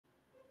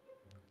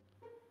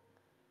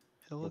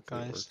Hey, look,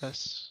 Hopefully it guys, works.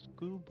 that's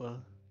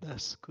scuba.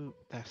 That's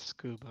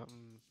scuba.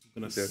 I'm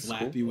gonna That's slap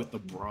cool. you with the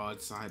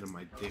broadside of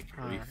my dick, Reef.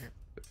 Alright.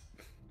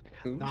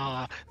 Ooh.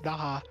 Nah.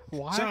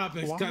 Why? Shut up,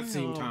 it's why,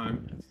 cutscene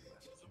time.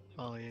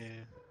 Oh, yeah. I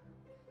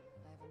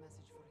have a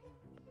message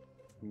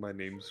for him. My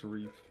name's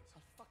Reef.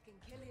 I'll fucking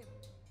kill him.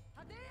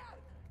 Hadir!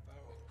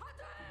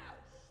 Hadir!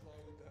 Slow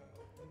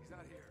down. He's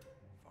not here,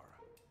 Farah.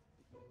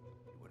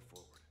 He went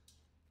forward.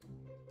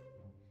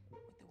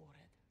 With the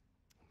warhead.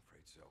 I'm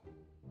afraid so.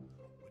 We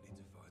need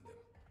to find him.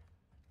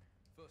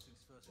 First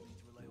things first, we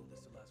need to relay all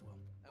this to Laswell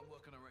and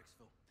work on our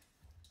exfil.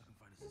 I can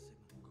find us a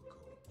signal. Good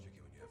call. Check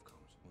it when you have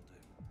comms. Will do.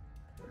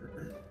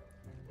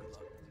 Good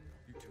luck.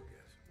 You too,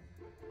 guys.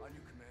 On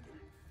you, Commander.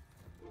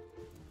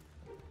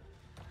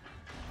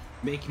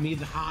 Make me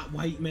the hot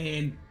white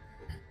man.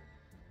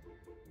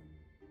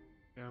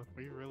 Yeah,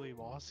 we really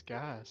lost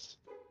gas.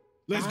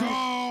 Let's go!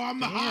 I'm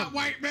the Damn. hot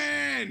white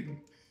man!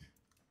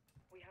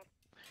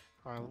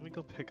 Alright, let me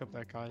go pick up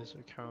that guy's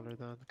encounter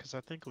then, because I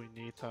think we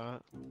need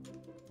that.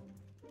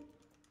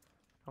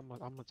 I'm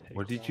gonna take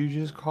What did one. you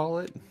just call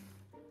it?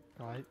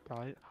 What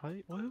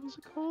was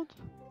it called?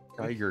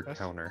 Geiger That's-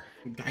 counter.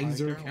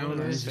 Geyser What counter.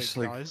 did I It's say, just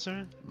like-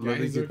 geyser? Let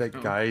me Geyser get that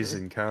counter. guy's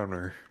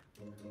encounter.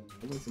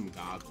 I want some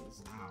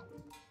goggles.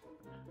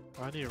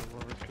 Ow. I need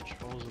remote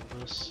controls of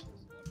this.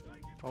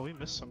 Oh, we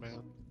missed some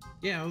man.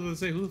 Yeah, I was gonna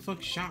say, who the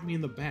fuck shot me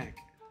in the back?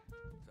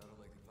 Sounded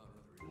like they found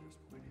another egress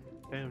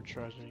point. Damn,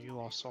 Treasure, you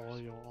lost all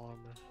your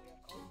armor.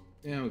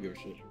 Yeah, I don't give a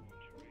shit.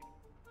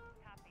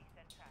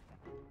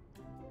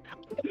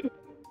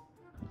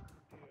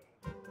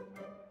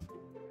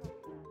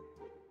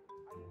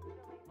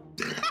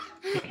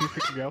 Can you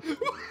pick me up?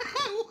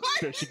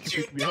 Why She did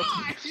you picked me up.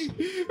 die?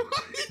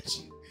 Why did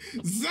you...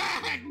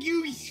 Zach,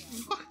 you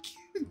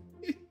fucking...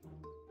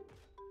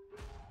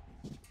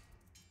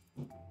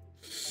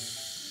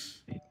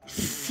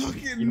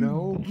 Fucking You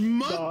know,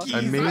 monkeys! I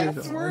I, made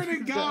it swear to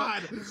Zach,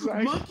 God,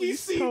 Zach, monkey please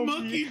see, tell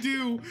monkey me.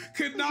 do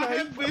could not Zach,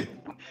 have been.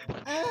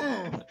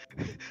 Oh,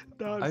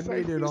 No, I Zach, made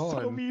it please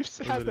tell on, me you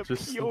and had then the it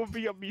just-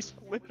 POV of me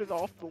slipping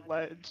off the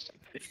ledge.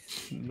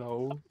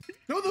 no.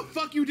 no, the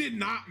fuck you did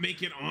not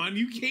make it on.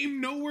 You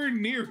came nowhere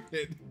near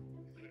it.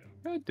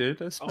 I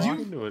did. I spawned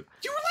You- into it.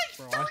 You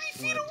were like Bro, 30 I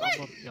feet slipped. away.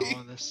 I'm gonna be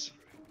honest.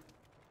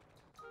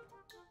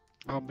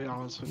 I'll be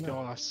honest with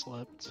y'all, I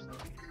slipped.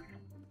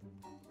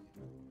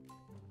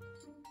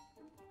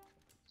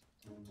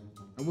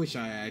 I wish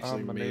I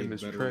actually My made name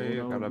is better Trey. I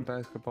got a load-on.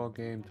 basketball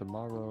game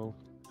tomorrow.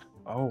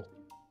 Oh.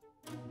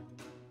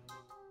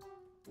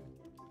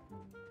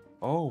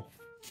 Oh.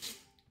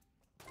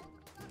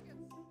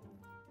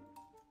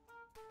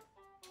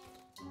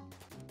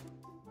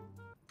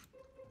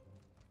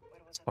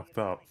 It's fucked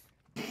up.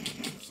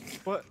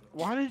 What?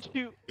 Why did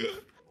you?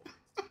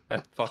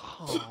 That fuck.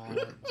 Oh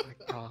my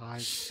god.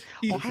 This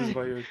Why? is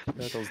why your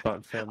channel's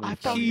not family I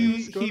thought friendly. he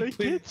was He gonna put-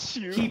 get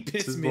you. He This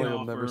pissed is me why you'll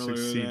off never earlier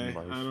succeed in today.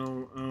 life.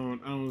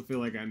 I don't feel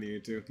like I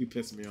needed to. He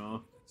pissed me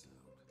off.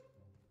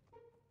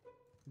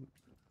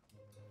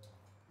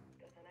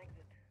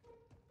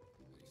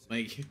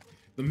 Like,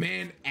 the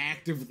man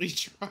actively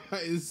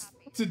tries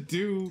to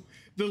do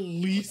the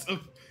least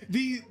of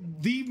the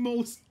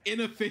most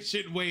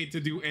inefficient way to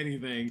do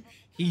anything.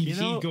 You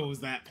know, he goes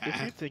that If you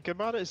path. think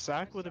about it,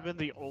 Zach would have been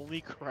the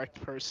only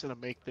correct person to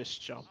make this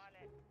jump.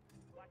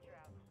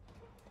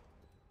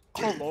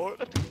 Oh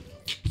lord.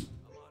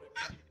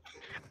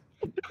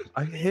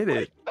 I hit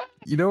it.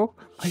 You know,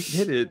 I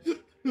hit it.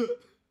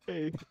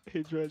 Hey,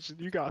 Dredgen,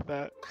 you got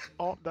that.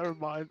 Oh, never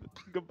mind.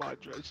 Goodbye,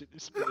 Dredgen. You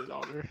spit it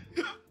on her.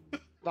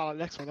 Nah,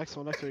 next one.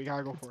 You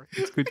gotta go for it.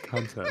 It's good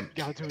content.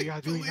 You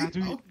gotta do it.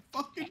 How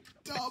fucking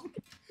dumb.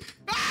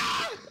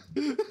 Ah!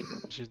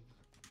 Dredgen,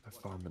 I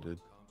vomited.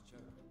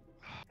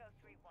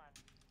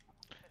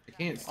 I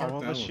can't I start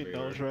want the to let you know,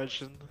 elevator.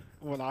 Dredgen,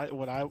 when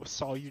I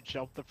saw you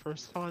jump the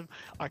first time,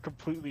 I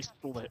completely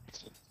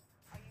slipped.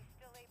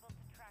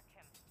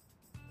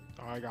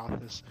 Oh, I got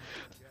this.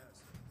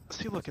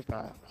 See, look at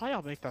that. Why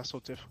y'all make that so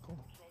difficult?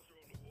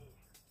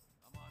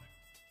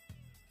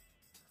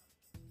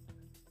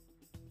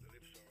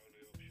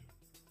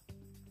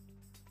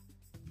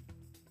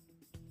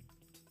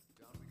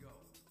 Down we go.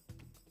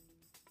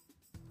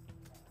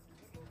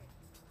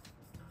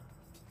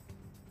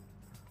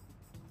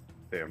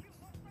 Damn.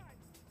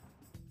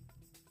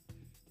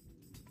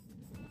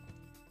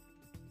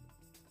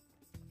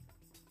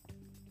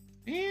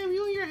 Damn,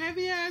 you and your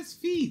heavy ass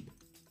feet.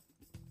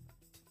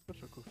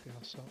 Such a goofy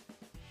ass up.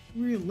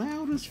 You're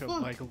loud as Such a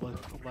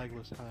fuck.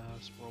 legless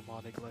ass,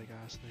 robotic leg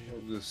ass I nigga.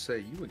 was gonna say,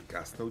 you ain't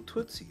got no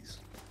tootsies.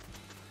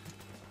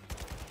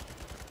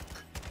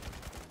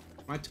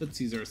 My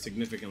tootsies are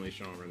significantly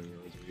stronger than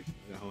yours. Reef.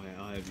 I'll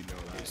have you know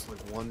It's that.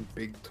 like one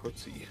big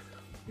tootsie.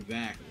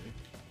 Exactly.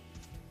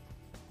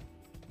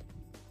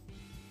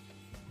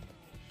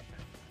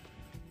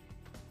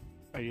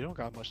 Hey, you don't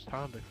got much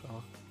time, big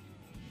fella.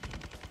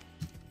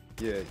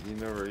 Yeah,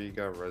 you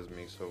got res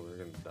me, so we're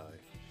gonna die.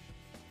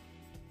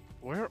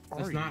 Where are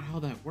That's you? not how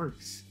that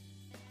works.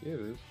 Yeah, it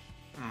is.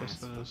 Ah, Yes,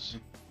 it's it is.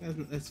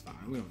 fine. That's fine.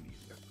 We don't need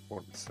that.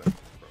 47,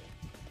 bro.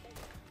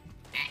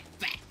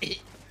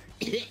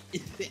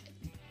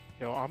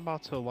 Yo, I'm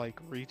about to like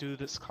redo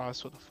this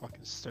class with a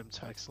fucking stim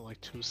text in like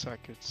 2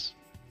 seconds.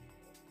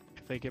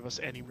 If they give us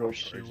any more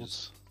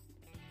shields.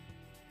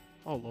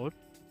 Oh lord.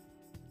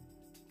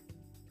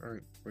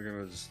 Alright, we're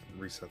gonna just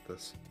reset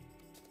this.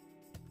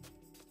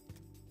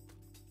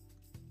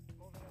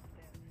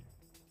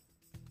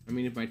 I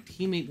mean, if my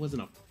teammate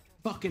wasn't a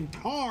fucking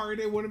tard,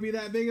 it wouldn't be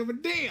that big of a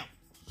deal.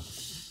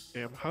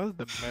 Damn, how did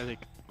the medic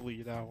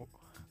bleed out?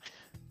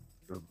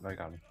 I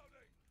got him.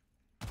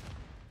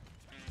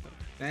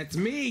 That's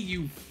me,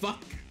 you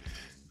fuck.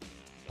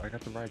 I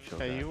got the ride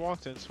shield. Hey, back. you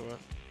walked into it.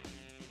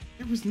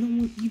 There was no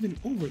one even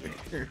over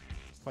there.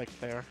 Like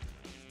there.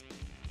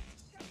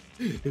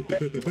 What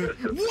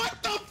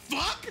the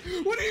fuck?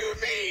 What do you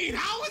mean?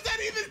 How is that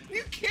even?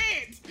 You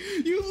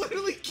can't. You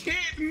literally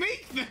can't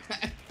make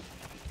that.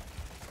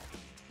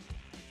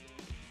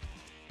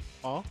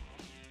 Oh?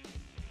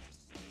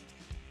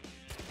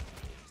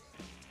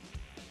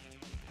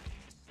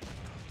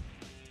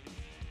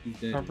 He's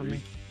dead. Cover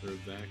me.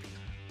 Reef. Back.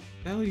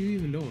 What the hell are you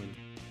even doing?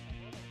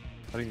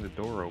 Cutting the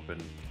door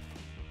open.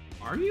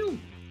 Are you?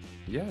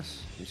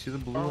 Yes. You see the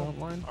blue Oh,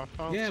 outline? I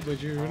found Yeah,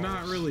 but you're not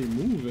house. really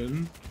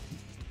moving.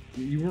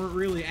 You weren't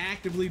really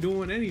actively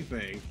doing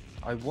anything.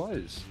 I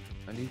was.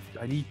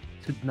 I need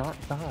to not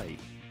die.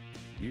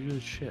 You're the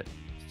shit.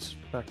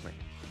 Respect me.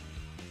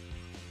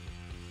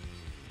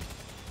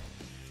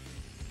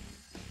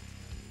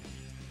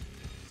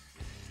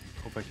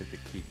 Hope I get to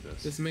keep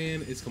this. This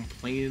man is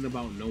complaining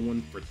about no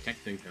one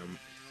protecting him.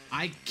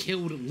 I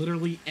killed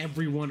literally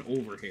everyone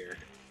over here.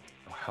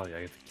 Oh hell yeah,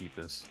 I get to keep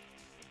this.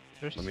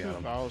 There's Let me two at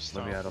him. valves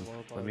Let me down at him.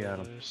 below, by Let me the at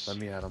him. way. Let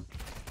me at him.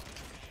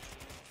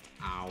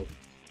 Ow.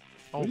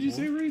 Oh, What did you boy.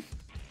 say, Reef?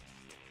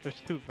 There's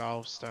two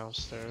valves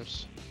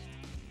downstairs.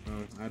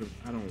 I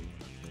don't.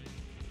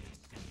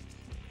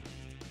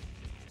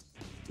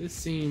 This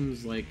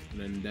seems like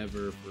an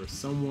endeavor for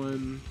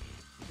someone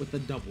with a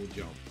double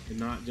jump and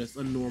not just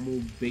a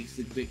normal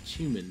basic bitch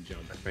human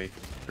jump. Protect me.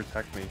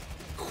 Protect me.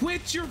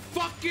 Quit your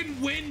fucking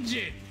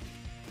whinging!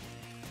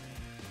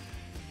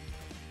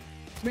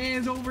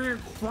 Man's over here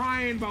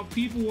crying about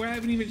people who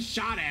haven't even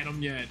shot at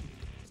him yet.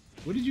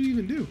 What did you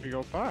even do? We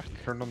go back.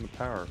 Turned on the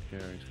power. Yeah,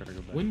 he's gotta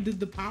go back. When did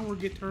the power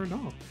get turned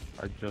off?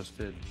 I just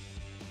did.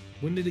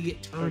 When did it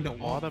get turned There's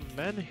a off? lot of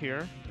men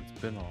here. It's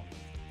been off.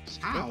 It's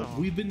been How? off.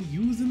 We've been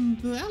using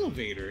the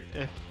elevator.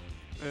 If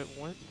it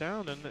went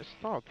down and it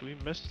stopped, we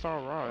missed our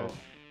ride.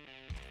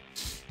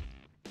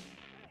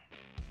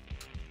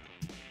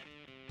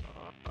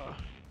 Oh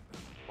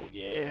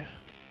yeah.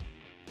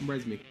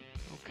 Res me.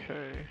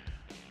 Okay.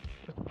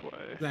 This way.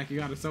 Zach, you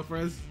got a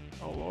self-res?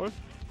 Oh lord.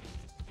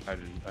 I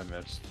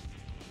missed.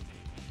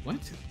 What?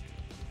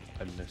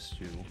 I missed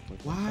you.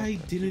 with Why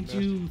the didn't missed.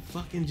 you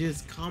fucking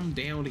just come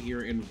down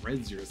here and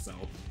res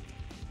yourself?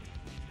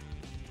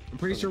 I'm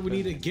pretty sure we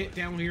need to get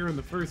down here in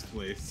the first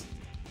place.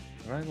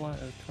 Can I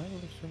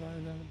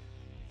survive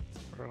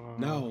that?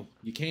 No,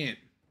 you can't.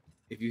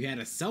 If you had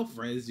a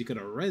self-res, you could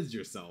have res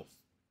yourself.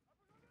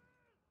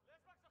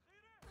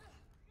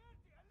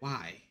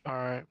 Why?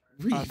 Alright.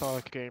 I Reef.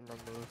 thought a game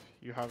remove.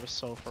 You have a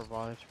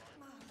self-revive.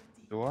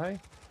 Do I?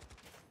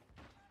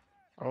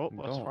 Oh,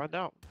 let's Don't. find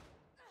out.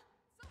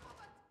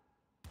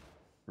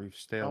 Reef,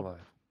 stay Oh. alive.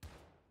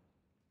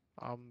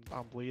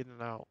 I'm bleeding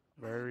out.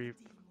 Very.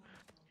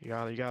 You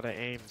gotta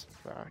aim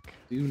back.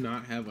 Do you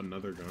not have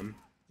another gun?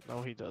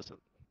 No, he doesn't.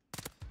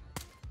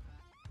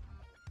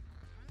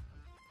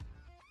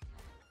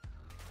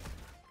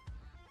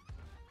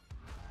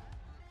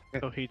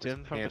 So he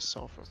didn't have a Can't-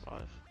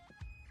 self-revive.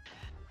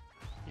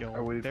 I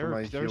Yo, waited for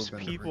my there's heal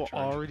gun to people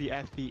recharge. already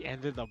at the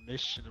end of the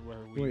mission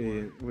where we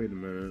were. Wait a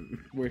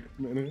minute. Wait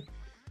a minute.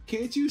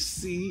 Can't you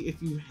see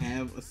if you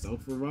have a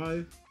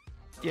self-revive?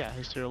 Yeah,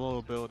 he's your little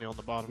ability on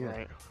the bottom Yeah.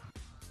 right.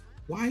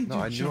 Why did No,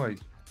 you I knew jump?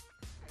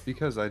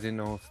 because I didn't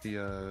know if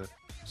the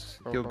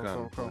Go, heal go, gun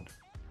go, go. would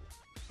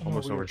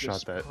almost we were overshot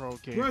just that. pro Res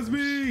gamers.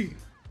 me!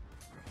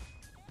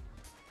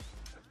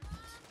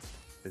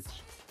 It's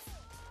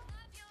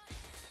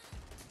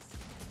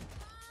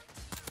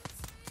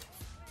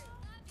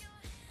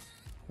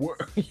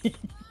what?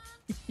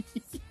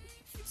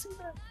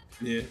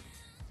 Yeah.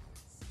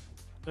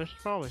 There's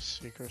probably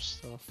seeker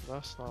stuff. But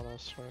that's not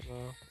us right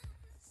now.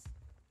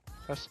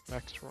 That's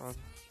next run.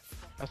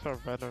 That's our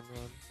veteran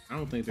run. I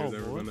don't think there's Oh,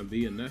 ever boy. gonna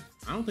be a next.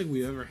 I don't think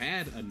we ever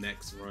had a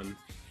next run.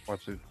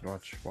 Watch it.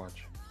 Watch.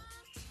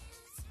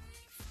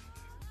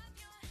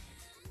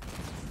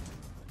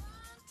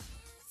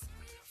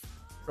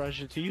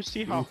 Raja, do you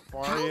see how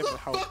far I How am the and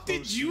how fuck did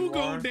close you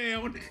go are?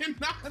 down and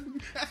not?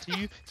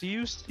 Do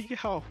you see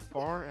how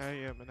far I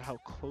am and how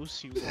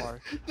close you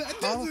are? That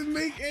How- doesn't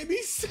make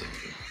any sense.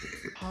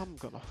 I'm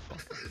gonna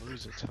fucking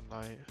lose it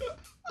tonight.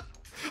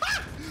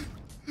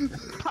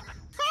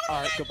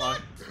 Alright, goodbye.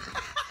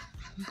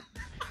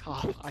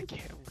 Oh, I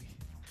can't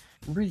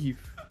leave.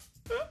 Reef.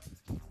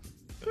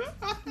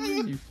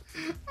 Reef.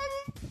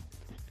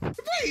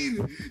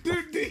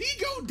 Wait, did he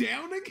go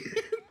down again?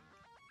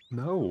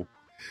 No.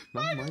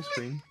 Not on my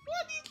screen.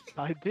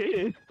 I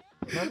did.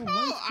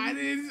 Oh, I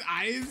didn't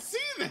see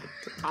that.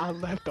 I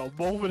left the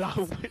moment I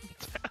went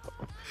down.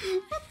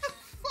 What the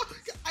fuck?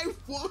 I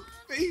walked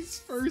face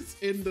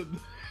first into the...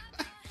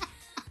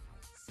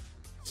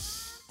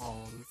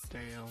 Oh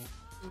damn!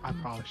 I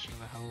probably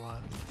shouldn't have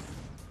left.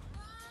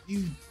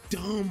 You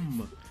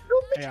dumb.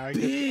 Hey, I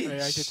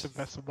get to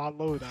mess with my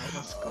loadout.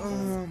 Let's go.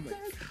 Oh my god.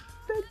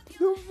 That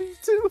killed me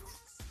too.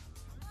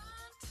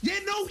 Yeah,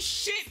 no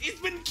shit. It's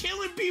been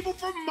killing people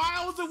from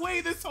miles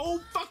away this whole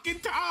fucking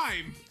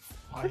time.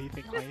 Why do you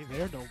think I ain't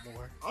there no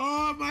more?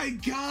 Oh my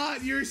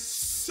god, you're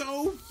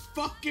so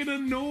fucking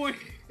annoying.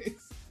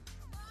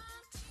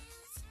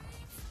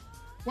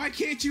 Why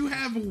can't you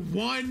have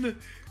one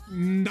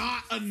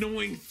not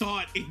annoying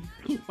thought in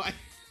your life?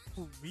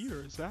 Who me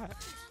or Zach?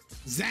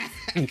 Zach!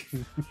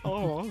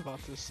 Oh, I was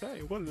about to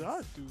say, what did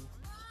I do?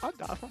 I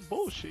died from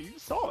bullshit. You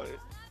saw it.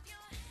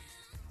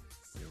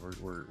 Yeah,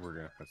 we're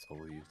gonna have to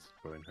leave.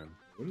 Join him.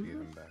 What is Get it?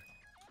 him back.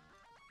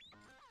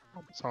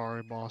 I'm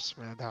sorry, boss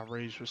man. That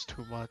rage was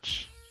too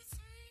much.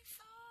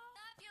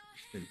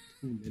 It's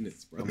been 2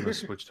 minutes, I'm brother. gonna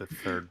switch to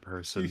third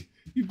person.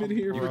 You've been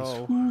here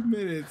Bro. for 2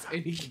 minutes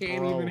and he can't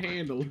Bro, even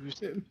handle you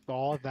it.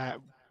 saw that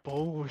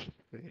bullshit.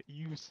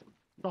 You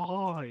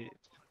saw it.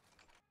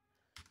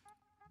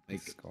 Like,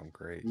 It's going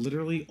great.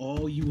 literally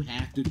all you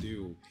have to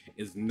do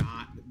is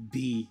not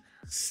be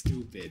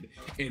stupid,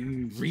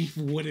 and Reef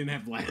wouldn't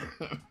have laughed.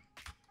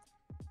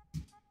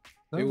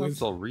 It was-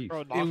 was all Reef.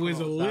 Bro, It was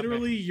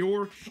literally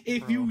your.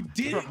 If you Bro.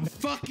 didn't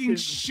fucking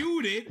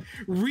shoot it,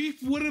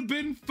 Reef would have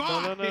been No,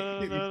 fine.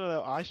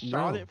 no. I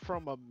shot No. it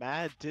from a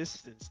mad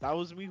distance. That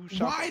was me who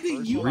shot. Why the did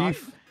first you- one.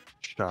 Reef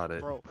shot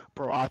it. Bro,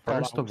 I thought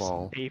First I of was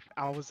all- safe.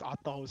 I thought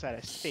I was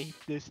at a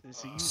safe distance.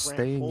 So you ran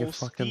Stay in full your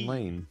fucking speed.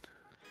 lane.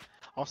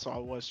 Also, I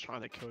was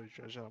trying to kill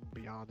Judge. I'm gonna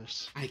be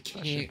honest. I shit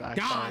can't die,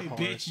 backfired hard.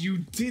 bitch. You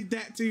did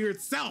that to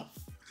yourself.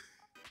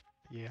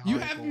 Yeah. You I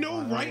ain't have gonna no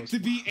lie, that right was- to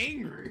be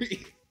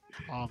angry.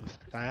 I'm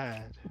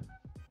sad.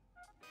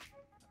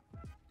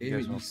 You Damn guys it, you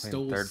wanna play in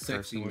stole third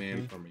sexy person with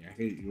man me? from me. I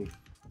hate you. Let's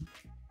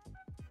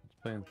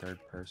play in third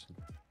person.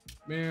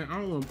 Man, I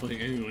don't want to play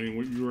anything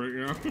with you right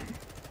now.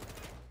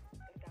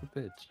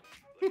 The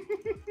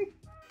bitch.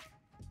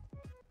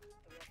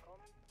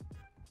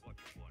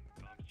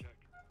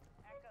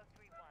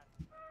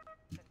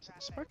 Is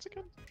this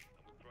Mexican?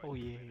 Oh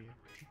yeah.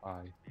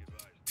 Bye.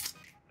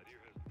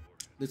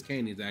 This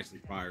candy is actually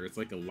fire. It's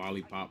like a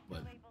lollipop,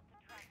 but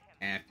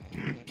half.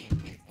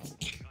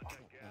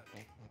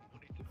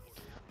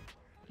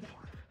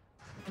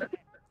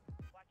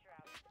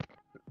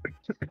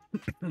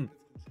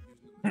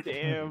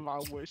 Damn, I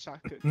wish I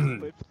could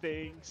clip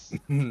things.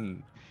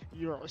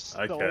 You're so.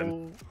 I can.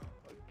 fucking-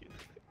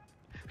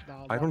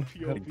 Nah, I my don't have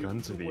POV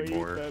guns was way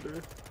anymore.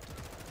 better.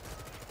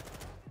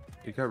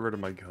 You got rid of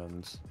my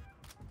guns.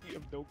 You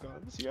have no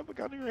guns. You have a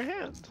gun in your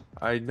hand.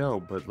 I know,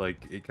 but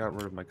like, it got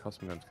rid of my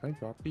custom guns. Can I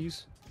drop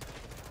these?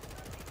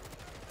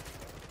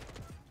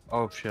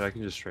 Oh shit, I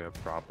can just straight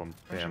up drop them.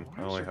 Damn, Why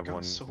I is only your have gun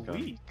one so gun.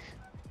 weak?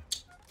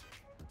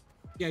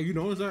 Yeah, you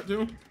notice that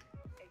too?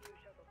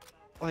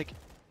 Like,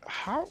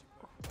 how?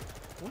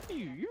 What are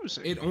you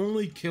using? It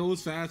only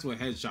kills fast with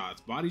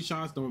headshots. Body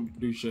shots don't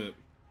do shit.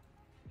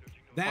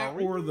 That Oh,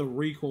 really? or the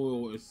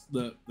recoil is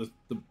the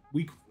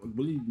weak.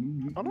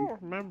 I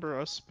don't remember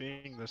us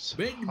being this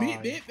You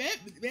high. You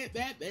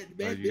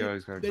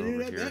guys gotta go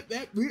over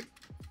here.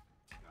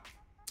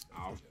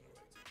 Ow.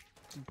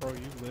 Bro,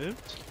 you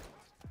lived?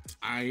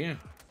 I am.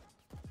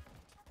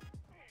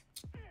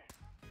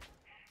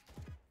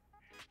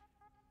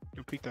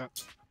 You peek that.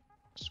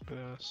 Spit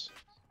ass.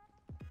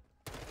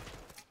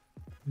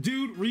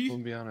 Dude, Reef, I'm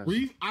gonna be honest.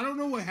 Reef, I don't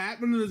know what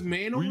happened to this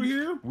man over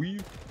here, We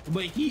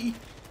but he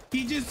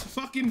just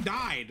fucking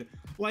died.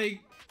 Like,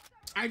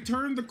 I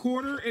turned the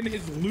corner and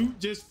his loot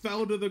just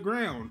fell to the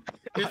ground.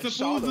 It's I supposed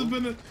shot to have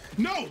him. been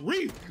a... No,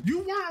 Reef, you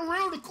weren't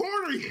around the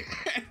corner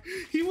yet.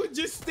 He was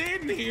just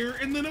standing here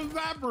and then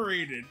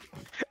evaporated.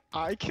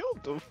 I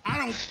killed him.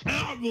 I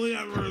don't believe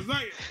that for a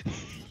second.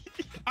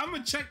 I'm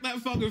gonna check that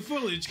fucking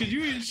footage because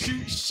you didn't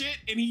shoot shit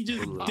and he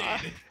just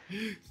dead.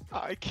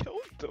 I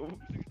killed him.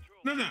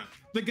 No.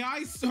 The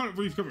guy's... Hold on,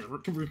 Reef, come here.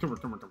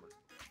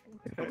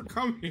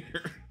 Come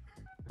here.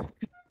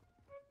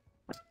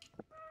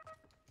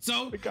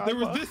 So, The guy there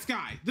was what?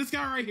 this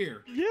guy right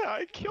here. Yeah,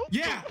 I killed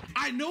him. Yeah,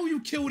 I know you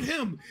killed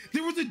him.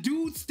 There was a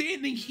dude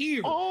standing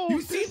here. Oh,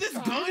 you see this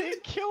guy, I gun?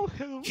 didn't kill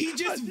him. He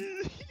just- I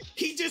didn't-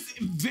 He just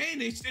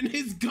vanished and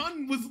his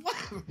gun was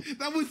left.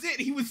 That was it.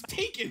 He was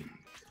taken.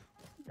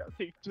 You gotta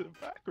take to the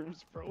back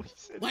rooms, bro. He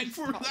said Like, his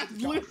for time- that's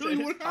God literally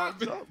said what his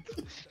time's happened. up.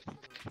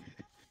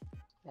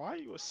 Why are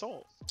you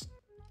assault?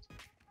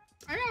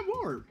 I got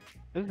more.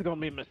 This is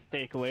gonna be a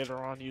mistake later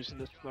on using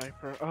this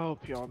sniper. I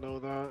hope y'all know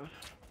that.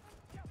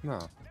 no.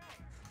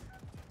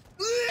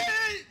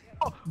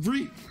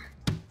 Reef.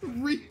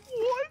 What?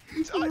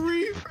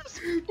 Reef.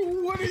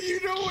 What are you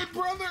doing,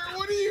 brother?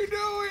 What are you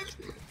doing?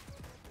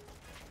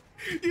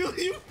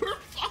 You were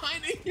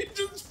fine and you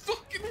just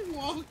fucking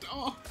walked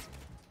off.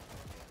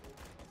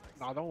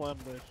 Nah, don't let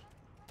him live.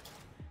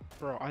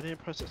 Bro, I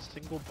didn't press a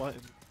single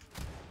button.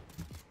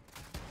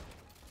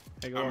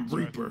 Hey, go I'm up,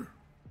 Trey. Reaper.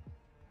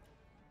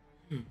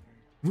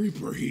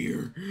 Reaper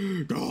here.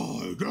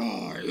 God,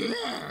 God.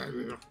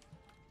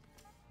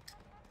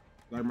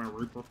 Like my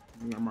Reaper.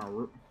 Like my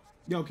Reaper.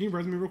 Yo, can you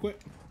press me real quick?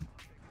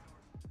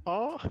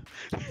 Oh.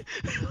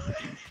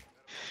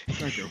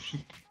 Thank you.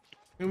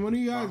 And when do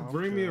you guys Wow,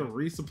 bring me a okay.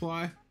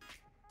 resupply?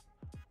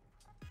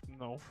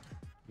 No.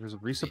 There's a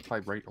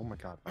resupply right. Oh my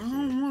god. I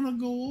don't want to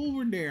go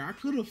over there. I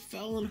could have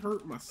fell and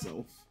hurt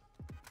myself.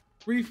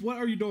 Reef, what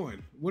are you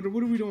doing? What are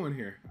we doing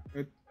here?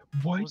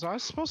 What? Was I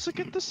supposed to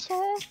get this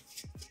saw?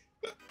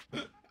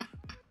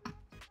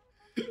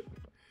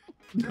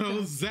 No,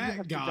 You Zach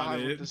have to got die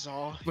with it, the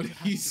saw. but You have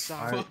to he's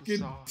die with the fucking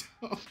saw.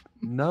 tough.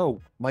 No,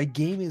 my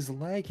game is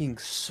lagging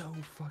so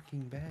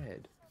fucking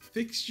bad.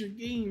 Fix your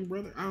game,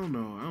 brother. I don't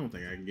know. I don't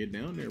think I can get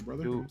down there,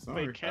 brother. Dude, I'm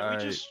sorry. Wait, can't I-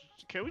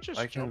 we just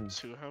I jump can-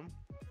 to him?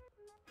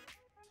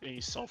 And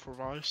he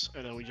self-revives,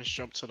 and then we just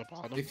jump to the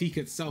bottom. If he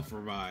could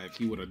self-revive,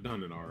 he would have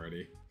done it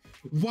already.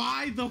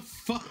 Why the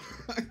fuck?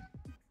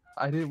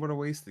 I didn't want to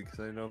waste it because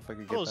I didn't know if I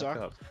could get Hello, back Zach.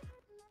 up.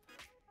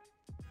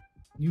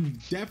 You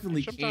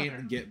definitely Jump down here.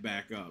 can't get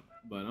back up,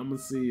 but I'm gonna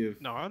see if.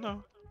 No, I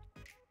know.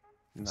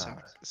 Nah.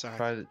 Zach.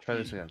 Try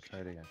this again. Try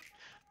it again.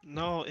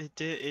 No, it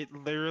did. It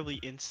literally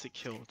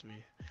insta-killed me.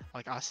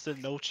 Like, I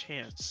stood no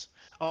chance.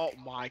 Oh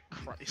my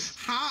Christ.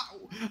 How?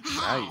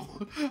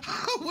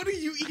 What are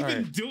you even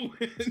Alright.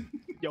 doing?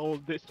 Yo,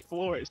 this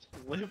floor is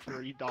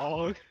slippery,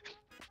 dog.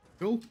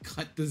 Go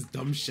cut this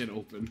dumb shit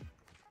open.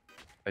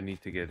 I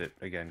need to get it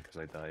again because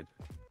I died.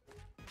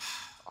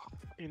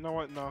 You know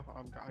what? No,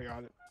 I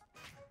got it.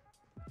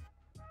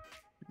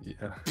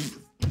 Yeah.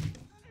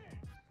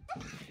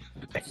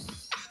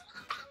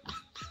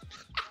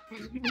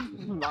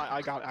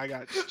 I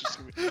got it. Just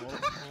give me. Hold on.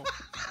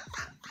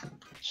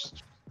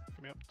 Just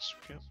give me up. Just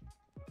give me up.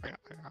 I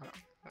got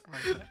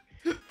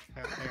it. I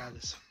got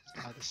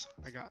this.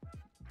 I got.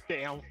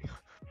 Damn.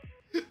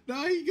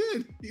 Nah, he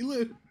good. He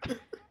lived.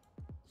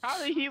 How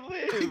did he I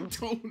live?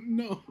 don't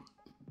know.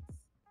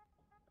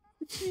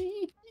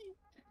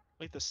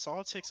 Wait, the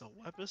saw takes a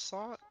weapon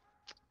slot?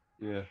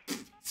 Yeah.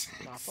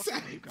 Nah, fuck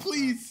Zach, that, you got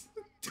please.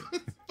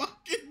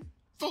 Fucking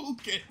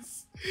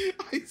focus.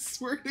 I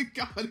swear to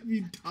God, if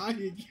you die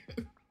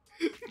again.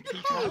 He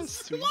has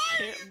to. He Why are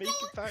can't you make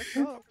it back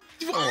up.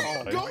 Why Oh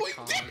are my you going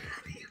God.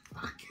 there? You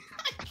fucking-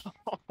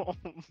 Oh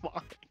my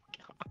god.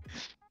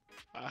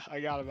 I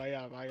got him.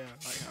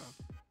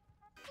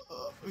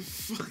 Oh,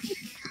 fucking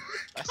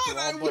That's God, the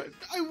wrong button.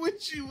 I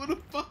wish you would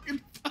have fucking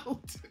fell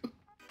too.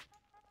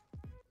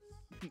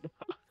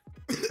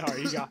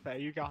 Alright,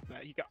 you got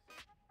that. Is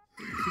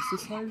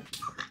this hard?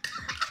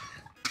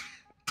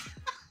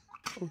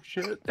 Oh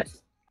shit.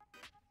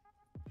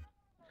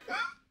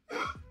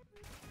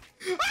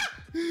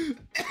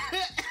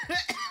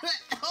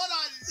 Hold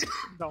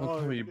Don't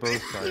tell me you No,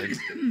 both died.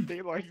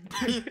 they like.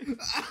 Reef,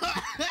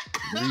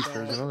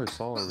 there's another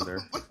saw over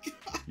there.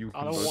 You I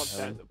can don't both want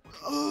have that it.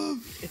 Oh,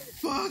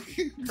 fuck.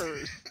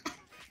 curse.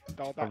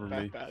 No, Cover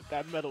me.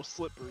 that metal's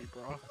slippery,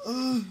 bro.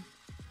 I'm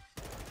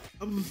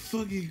gonna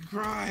fucking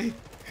cry.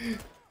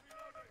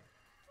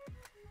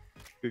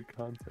 Good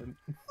content.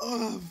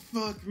 Oh,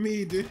 fuck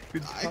me, dude.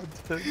 Good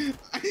content.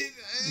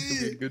 This will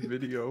be a good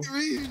video.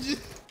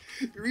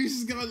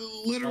 Reese got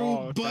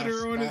literal Oh,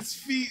 butter on that's- his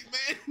feet,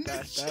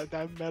 man.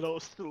 That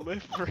metal's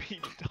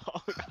slippery,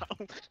 dog.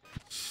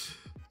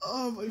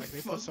 Oh my Like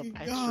they put some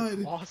fucking extra God.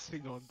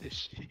 flossing on this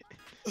shit.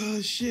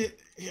 Oh shit.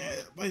 Yeah,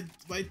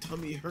 my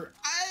tummy hurt.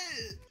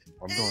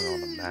 I'm going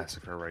on a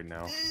massacre right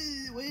now.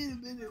 Wait a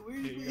minute. Where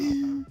Here you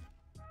you go,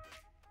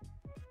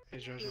 Hey,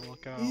 Jojo,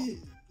 look out.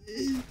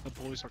 The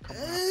boys are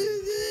coming after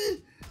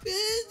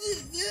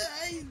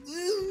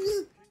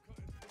you.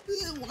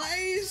 Why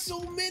are there so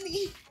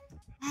many?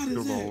 How does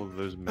Killed that? all of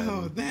those men.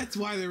 Oh, that's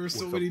why there were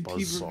so with a many people,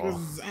 buzzsaw.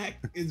 because Zach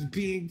is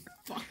being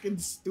fucking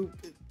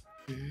stupid.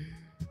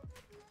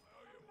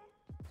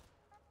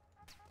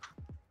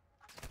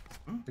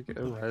 Look at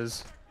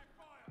Rez.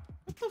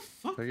 What the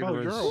fuck? Look at Oh,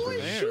 Rez. you're Who over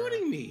is there.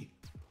 shooting me?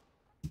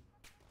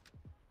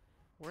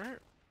 Where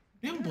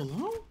Down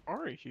below?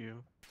 are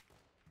you?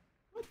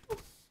 What the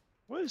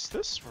What is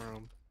this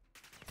room?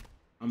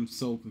 I'm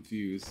so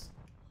confused.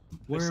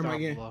 Where It's am I down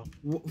getting?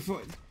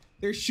 below.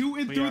 They're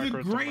shooting We through the aggroed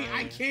them grate.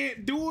 I earlier.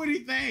 can't do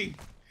anything.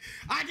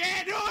 I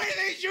can't do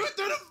anything. Shoot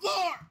through the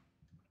floor.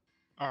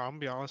 Alright, I'm gonna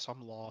be honest,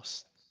 I'm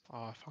lost.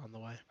 Oh, I found the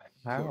way.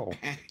 How?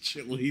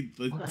 Actually,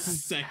 the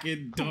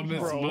second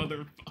dumbest Bro.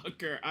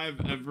 motherfucker I've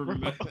ever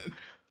met.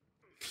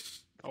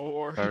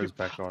 Or Power's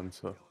back on,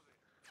 so.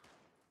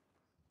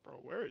 bro,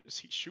 where is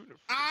he shooting from?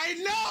 I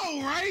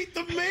know, right?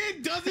 The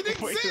man doesn't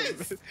Wait a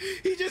exist. minute.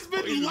 He just Wait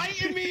a been minute.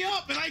 lighting me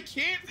up, and I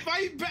can't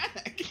fight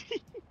back.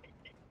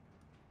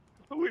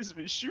 Who has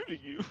been shooting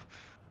you?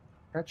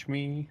 Catch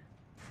me.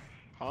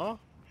 Huh?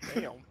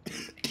 Damn.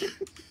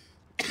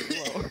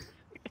 Hello.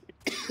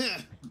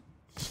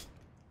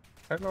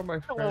 Hello, my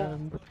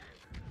friend.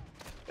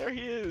 There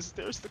he is.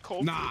 There's the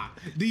culprit.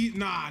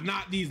 Nah,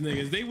 not these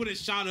niggas. They would have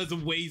shot us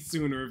way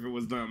sooner if it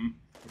was them.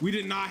 We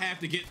did not have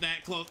to get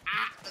that close.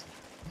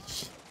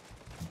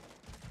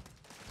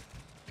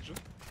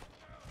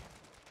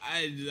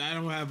 I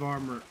don't have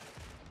armor.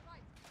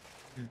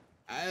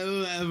 I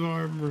don't have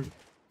armor.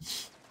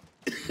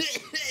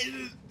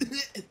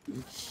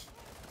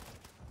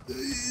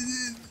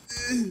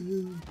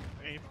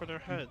 Aim for their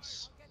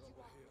heads.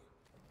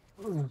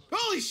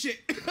 Holy shit!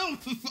 Oh,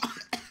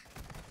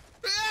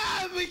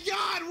 ah, my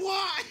God,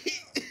 why?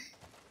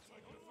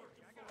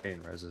 Pain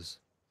reses.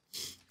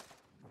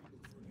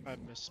 I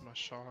missed my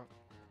shot.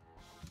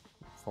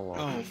 Full on.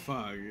 Oh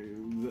fuck,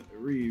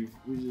 Reeve.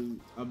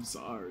 I'm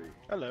sorry.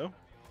 Hello.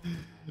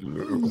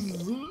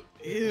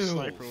 Ew.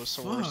 Sniper was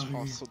the worst fuck.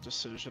 possible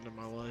decision in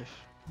my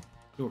life.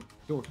 Door.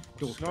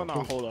 No, no,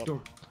 hold up.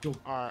 Door.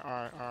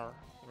 Alright.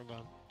 We're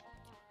done.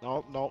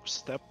 No,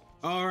 step.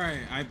 All right,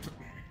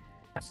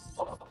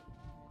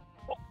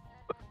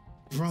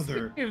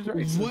 Brother, He was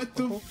racist, what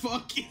the bro.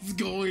 fuck is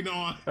going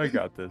on? I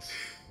got this.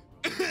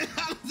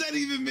 How does that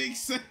even make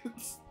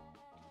sense?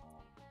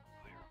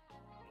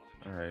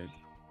 All right.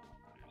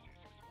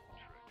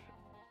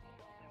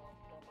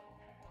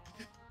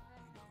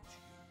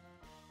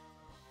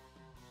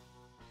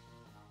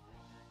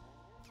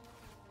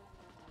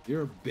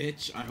 You're a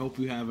bitch. I hope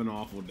you have an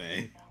awful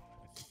day.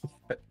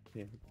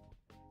 Yeah.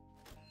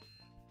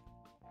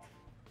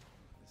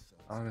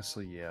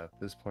 Honestly, yeah.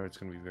 This part's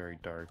gonna be very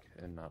dark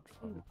and not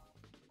fun.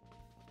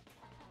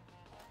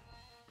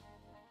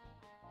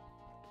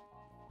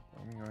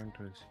 I'm going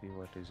to see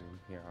what is in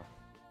here.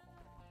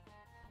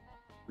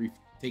 Reef,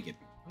 take it.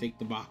 Take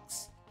the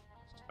box.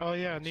 Oh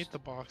yeah, I need the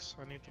box.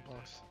 Give me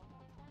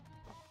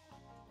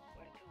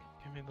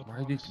the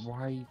box.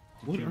 Why?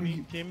 What are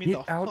you? Give me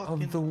Get the out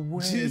fucking of the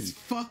way! Just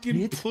fucking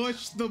Get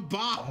push the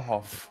box.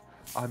 off!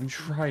 I'm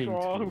trying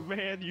strong to.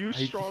 man, you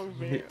I strong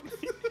man.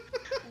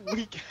 can't.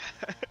 Weak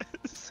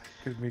ass.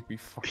 Gonna make me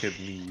fucking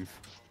leave.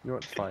 You know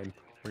what? Fine.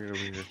 Bring it over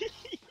here.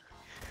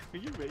 Will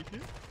you make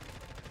it?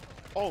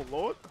 Oh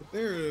lord.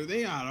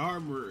 They got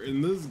armor,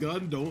 and this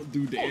gun don't do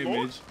Lord.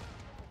 damage.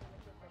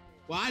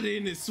 Why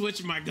didn't it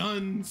switch my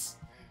guns?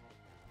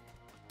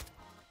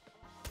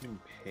 In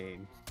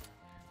pain.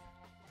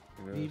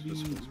 You know, it's Maybe-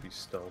 just supposed to be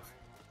stealth.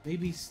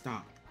 Maybe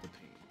stop the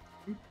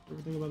pain.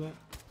 Ever think about that?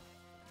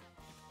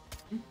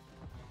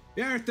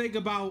 You ever think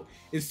about,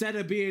 instead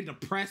of being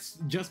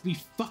depressed, just be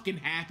fucking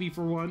happy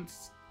for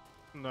once?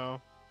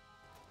 No.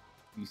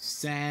 You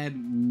sad,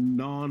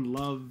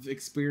 non-love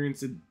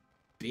experiencing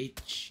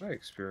bitch. I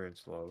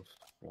experienced love.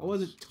 I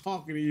wasn't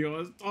talking to you, I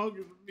was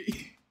talking to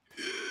me.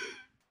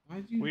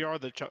 Why'd you? We are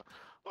the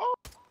Oh.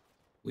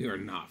 We are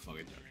not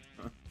fucking joking,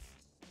 huh?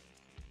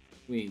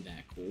 We ain't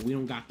that cool. We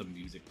don't got the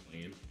music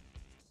playing.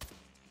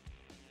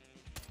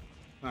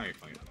 Alright,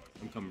 fine.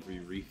 I'm coming for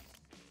you, Reef.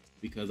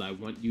 Because I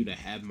want you to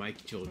have my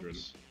children.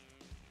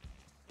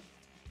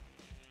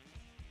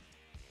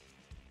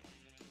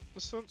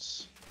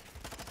 Assistance.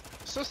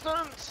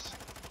 Assistance.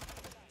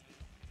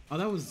 Oh,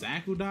 that was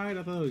Zach who died?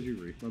 I thought it was you,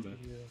 Reef. My bad.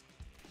 Yeah.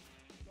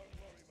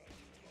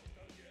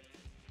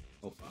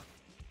 Oh, fuck.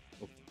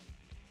 Oh, fuck.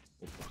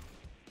 Oh, fuck.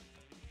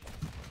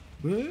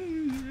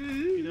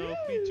 You know, if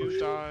we do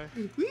die,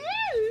 I'm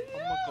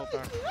gonna go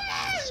back to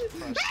the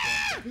suppress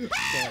them.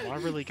 Damn, I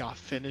really got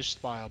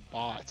finished by a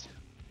bot.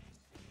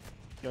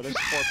 Yo, there's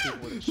 4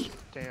 people with this.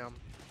 Damn.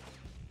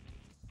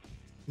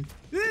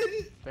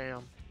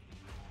 Damn.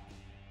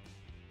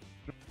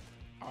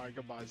 Alright,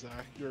 goodbye,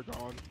 Zach. You're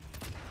gone.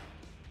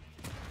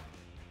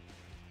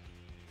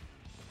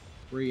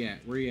 Where you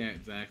at? Where you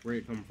at, Zach? Where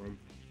you come from?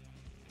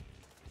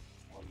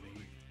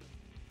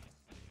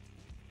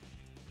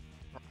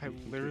 I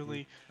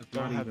literally That's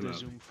don't not have even the a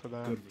zoom for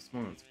that. good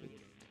response. But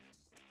whatever.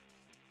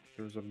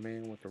 There was a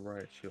man with a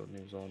riot shield and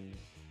he was on me.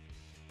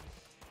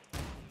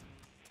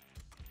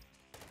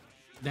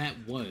 That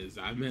was.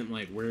 I meant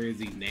like, where is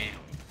he now?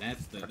 That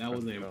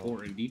was an No.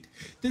 important detail.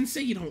 Then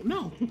say you don't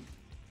know. I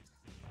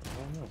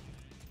don't know.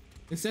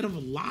 Instead of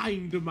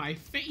lying to my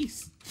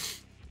face.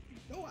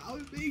 You know how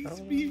it makes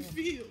Oh. me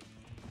feel.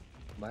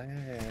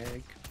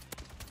 Lag.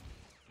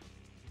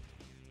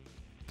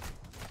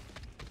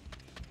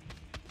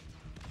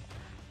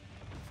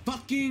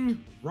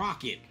 Fucking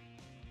rocket.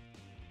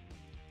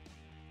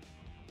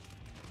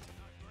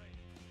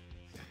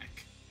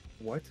 Zach.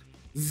 What?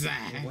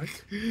 Zach. What?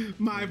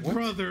 My What?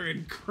 brother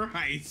in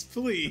Christ,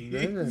 please.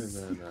 No.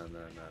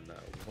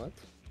 What?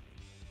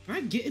 Can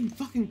I get in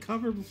fucking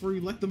cover before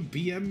you let them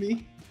BM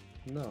me?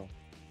 No.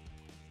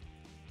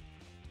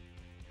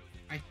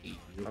 I hate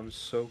you. I'm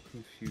so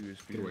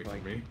confused Get away because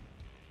from like me.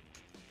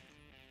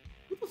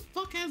 Who the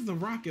fuck has the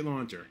rocket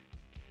launcher?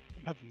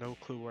 I have no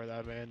clue where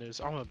that man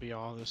is. I'm gonna be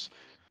honest.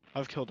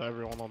 I've killed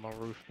everyone on the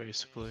roof,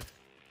 basically.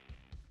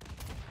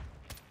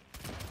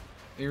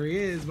 There he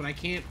is, but I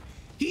can't.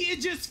 He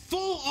is just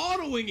full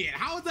autoing it.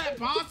 How is that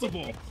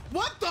possible?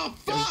 What the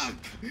fuck?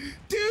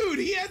 Dude,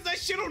 he has that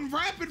shit on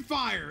rapid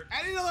fire.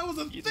 I didn't know that was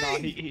a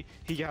thing. Nah,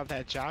 he got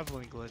that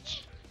javelin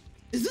glitch.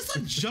 Is this a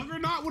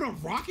juggernaut with a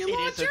rocket It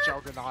launcher? is a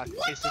juggernaut.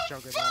 What It's the a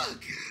juggernaut.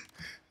 fuck?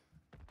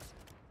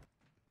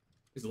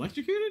 Is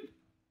electrocuted?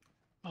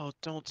 Oh,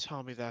 don't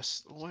tell me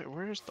that's.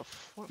 Where's the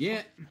fuck?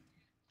 Yeah.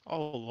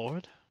 Oh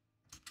lord.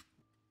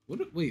 What?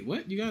 Wait,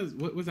 what? You guys,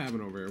 what's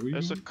happening over here?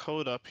 There's a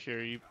code up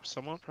here.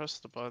 Someone press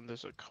the button.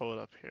 There's a code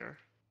up here.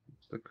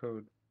 What's the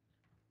code?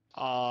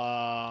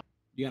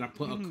 You gotta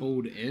put a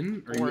code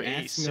in, or Four you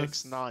eight asking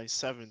six us?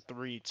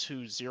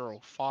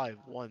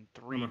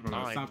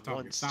 973205139. Stop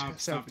talking. Stop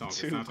talking.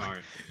 172. Stop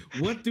talking.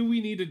 What do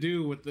we need to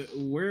do with the?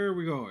 Where are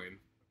we going?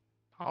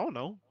 I don't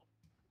know.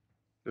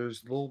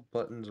 There's little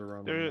buttons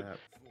around There- the map.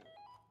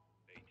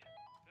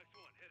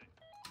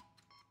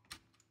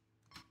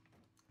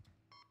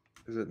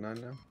 Is it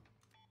 9 now?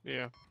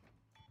 Yeah.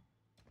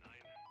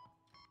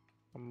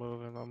 I'm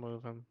moving. I'm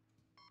moving.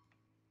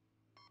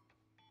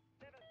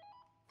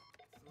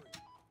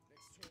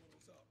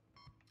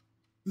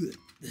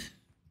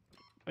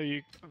 Oh,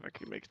 you? I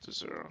can make it to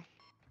 0.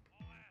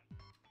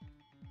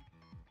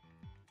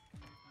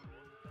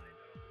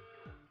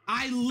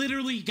 I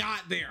literally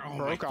got there. Oh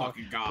my Broke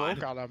fucking god!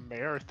 Broke out a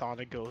marathon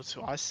to go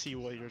to. I see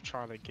what you're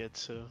trying to get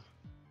to.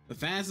 The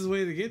fastest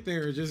way to get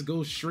there is just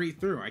go straight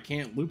through. I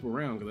can't loop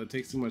around because that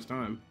takes too much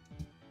time.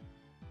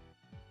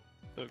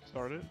 Look,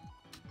 started.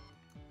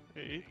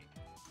 8.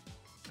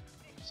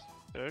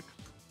 6.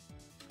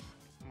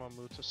 I'm gonna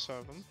move to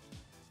 7.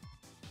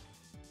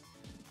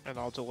 And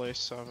I'll delay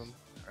 7.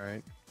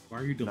 Alright. Why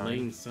are you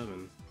delaying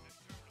 7?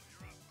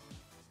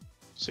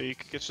 So you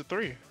can get to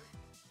 3.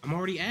 I'm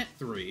already at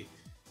 3.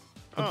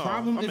 The Oh,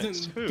 problem I'm at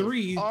isn't 2.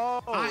 3.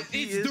 Oh,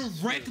 he It's is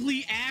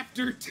directly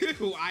after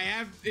 2. I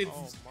have it's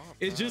Oh, my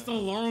it's just a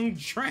bad. long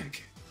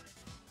trek.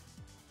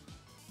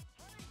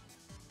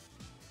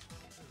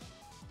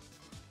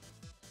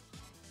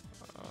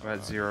 I'm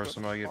at 0,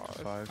 so I get to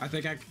 5. I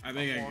think I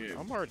get.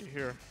 I'm already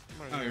here.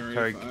 I'm Oh, already you're here.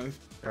 already Sorry. at 5.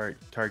 Alright,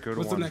 Tarek, go to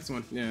What's 1. the next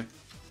one? Yeah.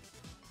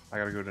 I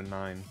gotta go to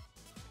 9.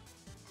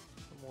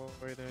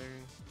 I'm waiting.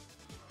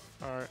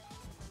 Alright.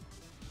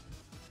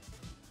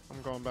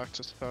 I'm going back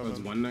to 7. What's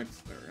 1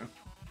 next? There we go.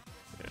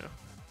 Yeah.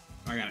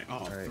 I got it. Oh,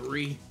 Alright.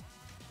 3.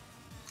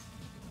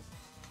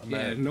 I'm Yeah,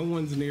 at, no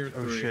one's near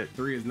Oh, 3. shit.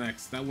 3 is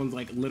next. That one's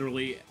like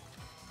literally.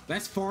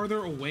 That's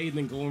farther away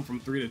than going from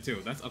 3 to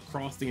 2. That's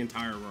across the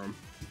entire room.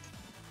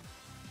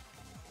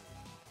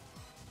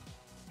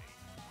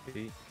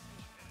 8.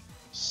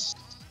 6.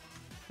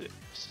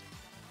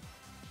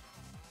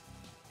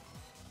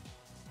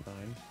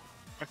 9.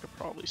 I could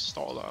probably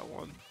stall that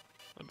one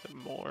a bit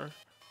more.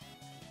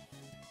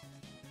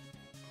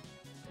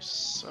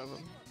 7.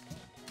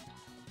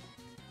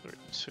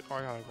 32.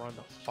 I gotta run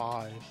to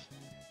 5.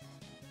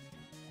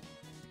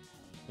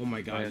 Oh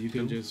my god, at you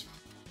can 2? just.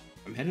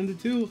 I'm heading to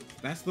 2.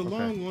 That's the Okay.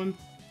 long one.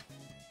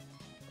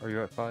 Are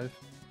you at 5?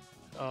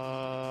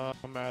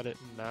 I'm at it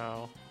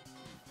now.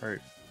 Alright.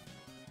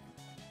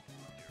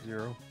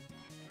 0.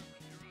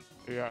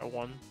 You're at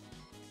 1.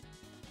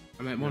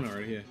 I'm at 1 Yes.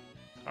 already. Yeah.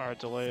 Alright,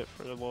 delay it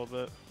for a little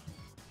bit.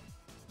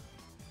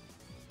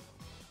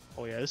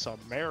 Oh yeah, this is a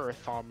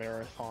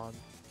marathon.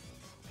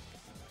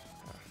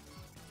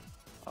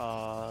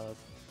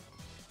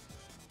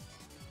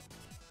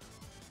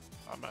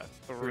 I'm at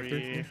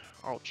 3.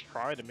 I'll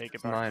try to make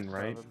it back 9, to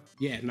right? 7.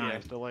 Yeah, 9. Yeah,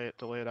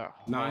 delay it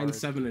out. 9,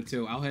 7, and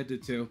 2. I'll head to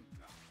 2.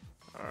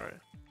 Alright.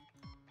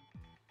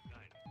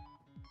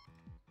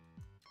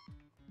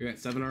 You're at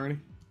 7 already?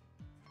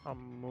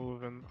 I'm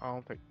moving. I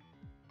don't think.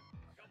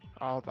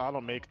 I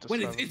don't make it to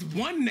Wait, 7. it's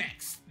 1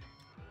 next.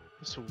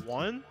 It's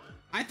 1?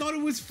 I thought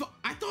it was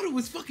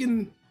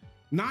fucking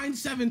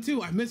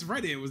 972. I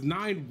misread it. It was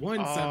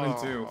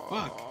 9172.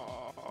 Fuck.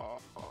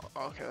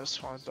 Okay, that's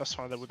fine. That's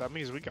fine. That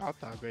means we got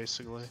that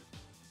basically.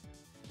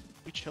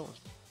 We chilling.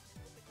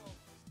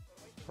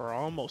 We're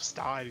almost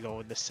died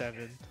going to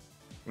 7.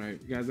 Right,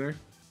 you guys there?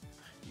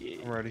 Yeah.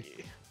 I'm ready.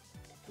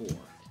 4.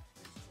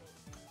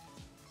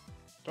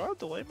 Do I have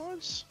delay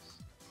mods?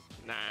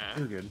 Nah.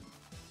 You're good.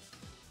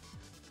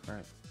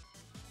 Alright.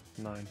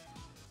 9.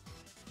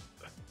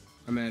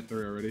 I'm at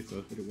 3 already, so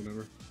hit it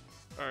whenever.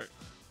 Alright.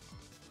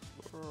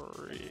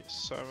 3,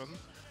 7.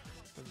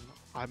 And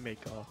I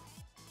make a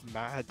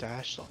mad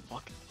dash to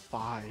fucking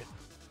 5.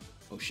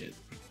 Oh shit.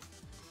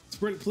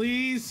 Sprint,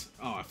 please.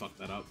 Oh, I fucked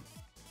that up.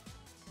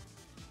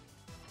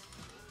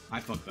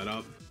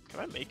 Can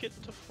I make it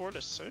to 4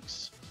 to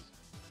 6?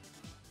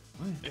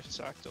 What? If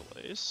Zach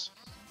delays.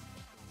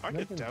 I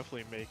Make could it-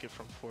 definitely make it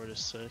from 4 to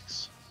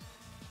 6.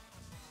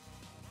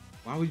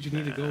 Why would you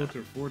need to go Nah.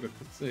 to 4 to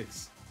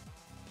 6?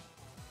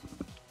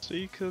 So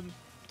you could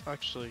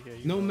actually, yeah.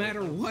 You No know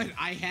matter that. what,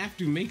 I have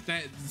to make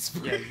that Yeah,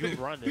 sprint. you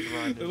run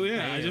it. Oh,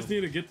 yeah, I Damn. just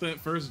need to get that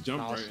first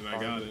jump I'll right, and I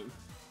got start it.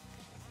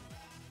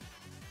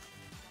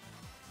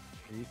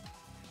 8.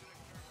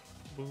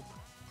 Boop.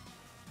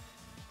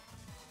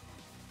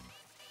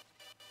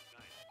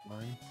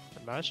 9.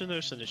 Imagine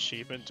there's an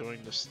achievement doing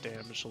this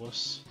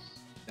damageless.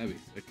 That'd be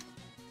sick.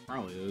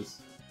 Probably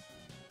is.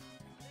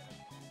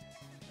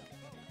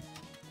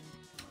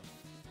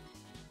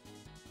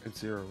 It's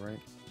 0, right?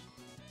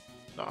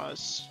 Nah,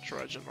 it's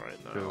dredging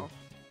right now.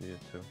 2. Yeah,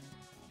 2.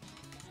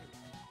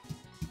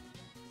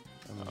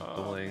 I'm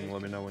delaying.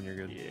 Let me know when you're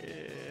good.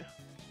 Yeah.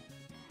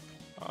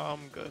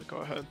 I'm good. Go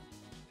ahead.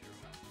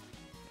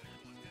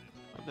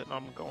 And then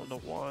I'm going to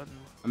 1.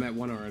 I'm at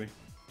 1 already.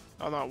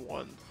 I'm not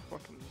 1.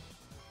 Fucking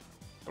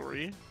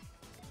 3.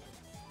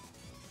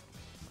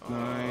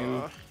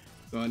 9.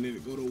 So I need to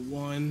go to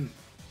 1.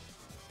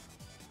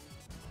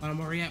 I'm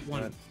already at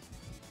 1.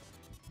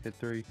 Hit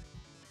 3.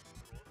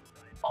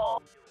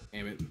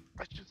 Damn it.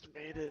 I just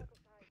made it.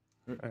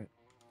 Alright.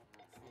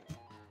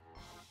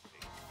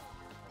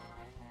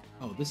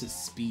 Oh, this is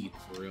speed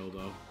for real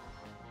though.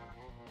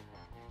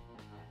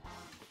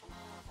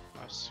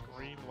 I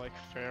scream like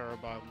Farrah,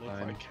 but I look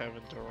Fine. like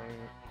Kevin Durant.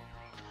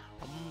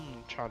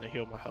 I'm trying to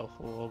heal my health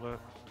a little bit.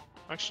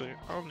 Actually,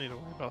 I don't need to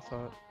worry about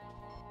that.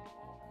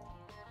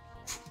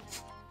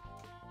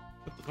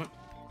 What the fuck?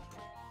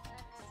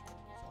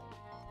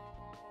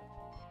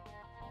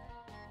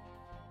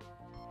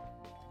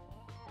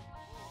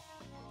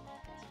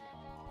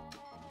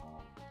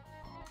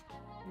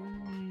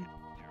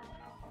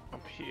 I'm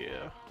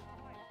here.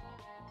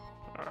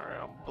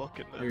 Alright, I'm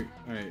booking it.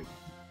 Alright.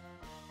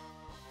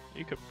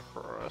 You can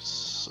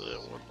press it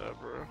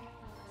whenever.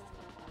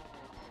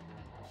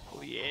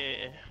 Oh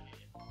yeah.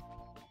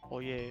 Oh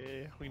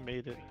yeah, we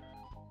made it.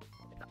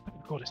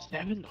 Go to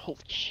 7? Holy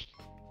shit.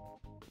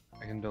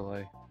 I can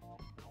delay.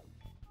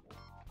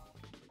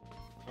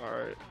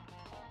 Alright.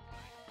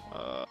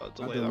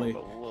 Delay delay-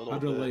 that one a little I'll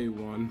bit. delay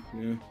 1,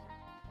 yeah.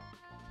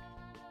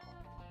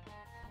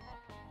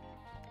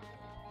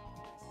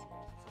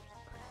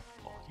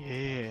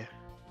 Yeah.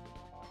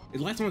 The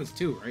last one is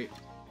 2, right?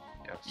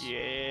 Yes.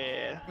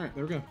 Yeah. Alright,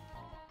 there we go.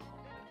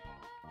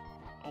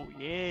 Oh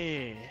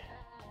yeah.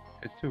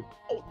 Hit 2.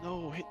 Oh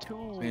no, hit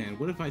 2. Man,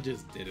 what if I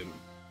just didn't?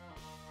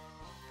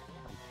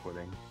 I'm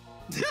quitting.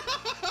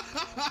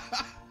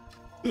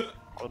 Go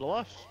to the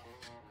left.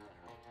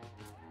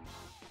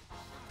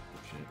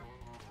 Shit.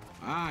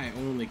 I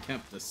only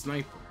kept the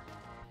sniper.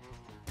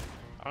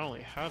 I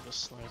only have a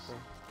sniper.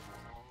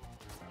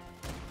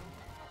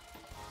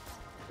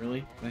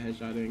 Really? That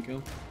headshot didn't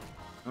kill?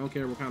 I don't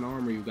care what kind of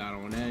armor you got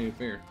on, that ain't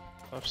fair.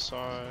 Left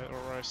side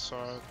or right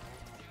side.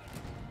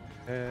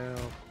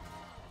 Help.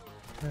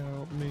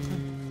 Help me.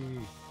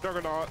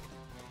 Juggernaut.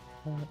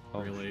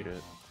 Oh, Really?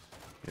 shit.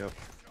 Yep.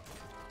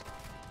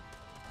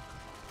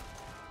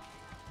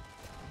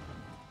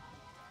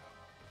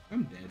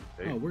 I'm dead.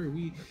 Hey. Oh, where are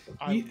we?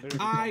 I literally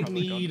don't I have a gun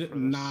need for this.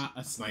 not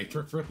a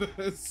sniper for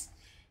this.